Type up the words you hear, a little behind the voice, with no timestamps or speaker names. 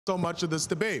so much of this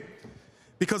debate,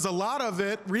 because a lot of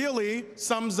it really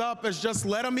sums up as just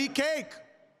let them eat cake.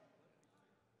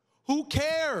 Who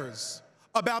cares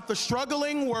about the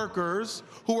struggling workers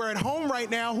who are at home right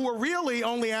now who are really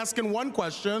only asking one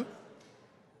question: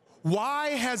 why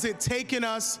has it taken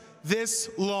us this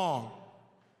long?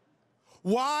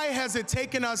 Why has it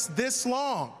taken us this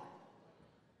long?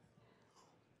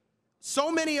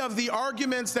 So many of the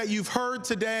arguments that you've heard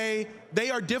today, they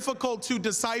are difficult to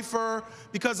decipher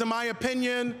because, in my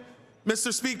opinion,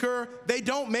 Mr. Speaker, they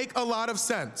don't make a lot of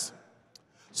sense.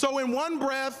 So in one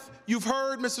breath, you've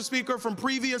heard, Mr. Speaker, from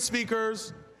previous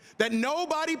speakers that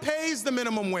nobody pays the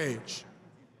minimum wage.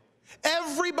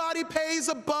 Everybody pays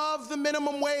above the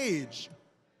minimum wage.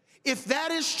 If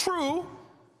that is true,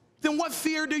 then what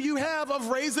fear do you have of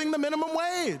raising the minimum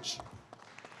wage?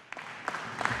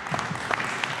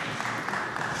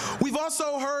 We've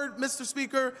also heard, Mr.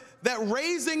 Speaker, that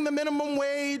raising the minimum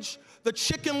wage, the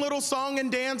Chicken Little song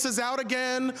and dance is out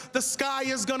again, the sky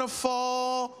is gonna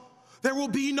fall, there will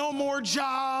be no more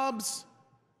jobs.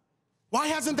 Why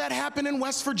hasn't that happened in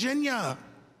West Virginia?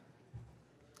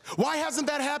 Why hasn't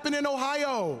that happened in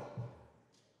Ohio?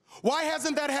 Why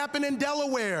hasn't that happened in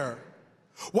Delaware?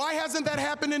 Why hasn't that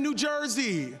happened in New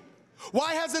Jersey?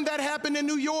 Why hasn't that happened in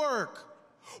New York?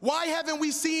 Why haven't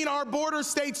we seen our border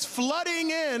states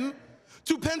flooding in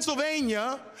to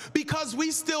Pennsylvania because we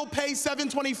still pay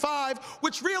 $7.25,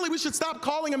 which really we should stop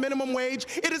calling a minimum wage.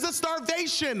 It is a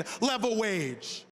starvation level wage.